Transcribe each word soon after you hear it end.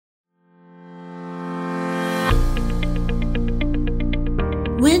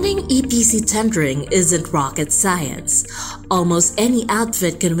Winning EPC tendering isn't rocket science. Almost any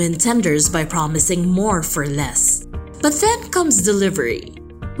outfit can win tenders by promising more for less. But then comes delivery,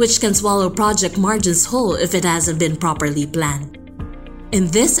 which can swallow project margins whole if it hasn't been properly planned.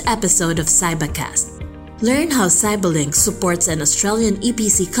 In this episode of Cybacast, learn how Cybalink supports an Australian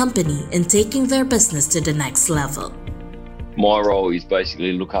EPC company in taking their business to the next level. My role is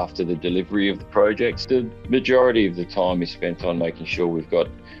basically look after the delivery of the projects. The majority of the time is spent on making sure we've got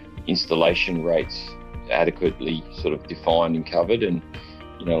installation rates adequately sort of defined and covered, and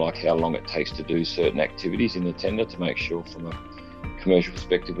like how long it takes to do certain activities in the tender to make sure from a commercial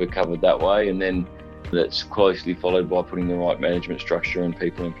perspective we're covered that way. And then that's closely followed by putting the right management structure and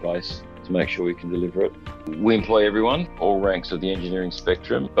people in place to make sure we can deliver it. We employ everyone, all ranks of the engineering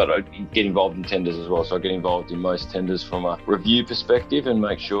spectrum, but I get involved in tenders as well. So I get involved in most tenders from a review perspective and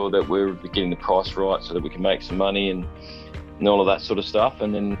make sure that we're getting the price right so that we can make some money and all of that sort of stuff,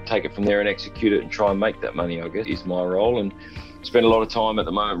 and then take it from there and execute it and try and make that money, I guess, is my role. And spend a lot of time at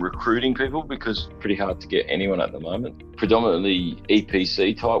the moment recruiting people because it's pretty hard to get anyone at the moment. Predominantly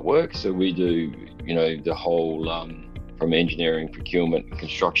EPC type work. So we do, the whole from engineering, procurement,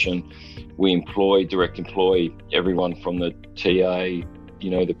 construction. We direct employ everyone from the TA,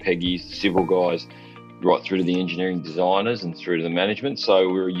 the PEGIs, the civil guys, right through to the engineering designers and through to the management. So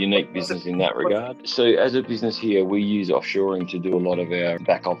we're a unique business in that regard. So as a business here, we use offshoring to do a lot of our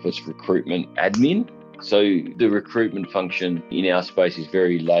back office recruitment admin. So the recruitment function in our space is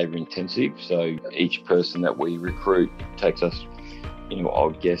very labour intensive. So each person that we recruit takes us, I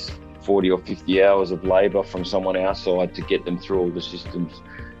would guess, 40 or 50 hours of labour from someone outside to get them through all the systems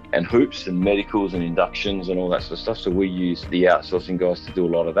and hoops and medicals and inductions and all that sort of stuff. So we use the outsourcing guys to do a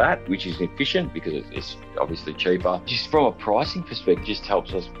lot of that, which is efficient because it's obviously cheaper. Just from a pricing perspective, just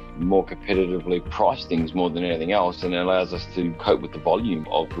helps us more competitively price things more than anything else, and it allows us to cope with the volume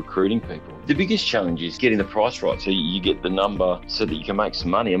of recruiting people. The biggest challenge is getting the price right so you get the number so that you can make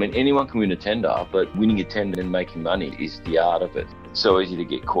some money. I mean, anyone can win a tender, but winning a tender and making money is the art of it. It's so easy to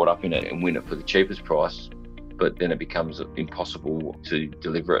get caught up in it and win it for the cheapest price, but then it becomes impossible to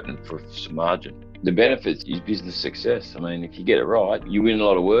deliver it and for some margin. The benefits is business success. I mean, if you get it right, you win a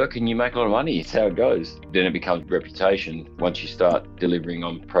lot of work and you make a lot of money. It's how it goes. Then it becomes reputation. Once you start delivering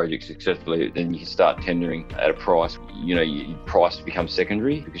on projects successfully, then you can start tendering at a price. Your price becomes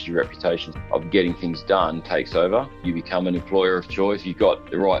secondary because your reputation of getting things done takes over. You become an employer of choice. You've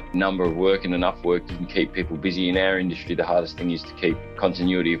got the right number of work and enough work. You can keep people busy. In our industry, the hardest thing is to keep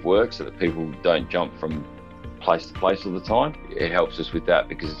continuity of work so that people don't jump from place to place all the time. It helps us with that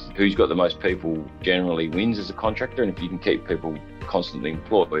because who's got the most people generally wins as a contractor, and if you can keep people constantly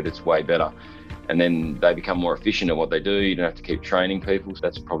employed, it's way better. And then they become more efficient at what they do. You don't have to keep training people. So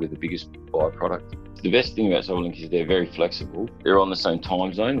that's probably the biggest byproduct. The best thing about Cybalink is they're very flexible. They're on the same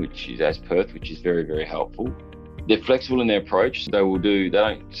time zone, which is as Perth, which is very, very helpful. They're flexible in their approach. They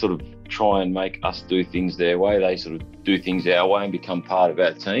don't sort of try and make us do things their way. They sort of do things our way and become part of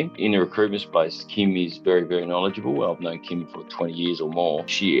our team. In the recruitment space, Kim is very, very knowledgeable. I've known Kim for 20 years or more.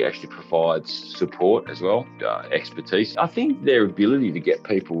 She actually provides support as well, expertise. I think their ability to get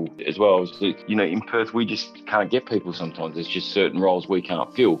people as well is that, in Perth, we just can't get people sometimes. There's just certain roles we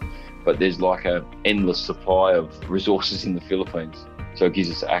can't fill, but there's like an endless supply of resources in the Philippines. So it gives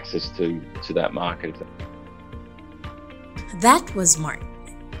us access to that market. That was Mark,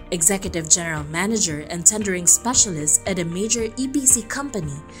 Executive General Manager and Tendering Specialist at a major EPC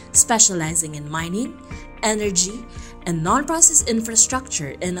company specializing in mining, energy, and non-process infrastructure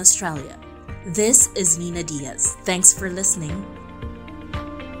in Australia. This is Nina Diaz. Thanks for listening.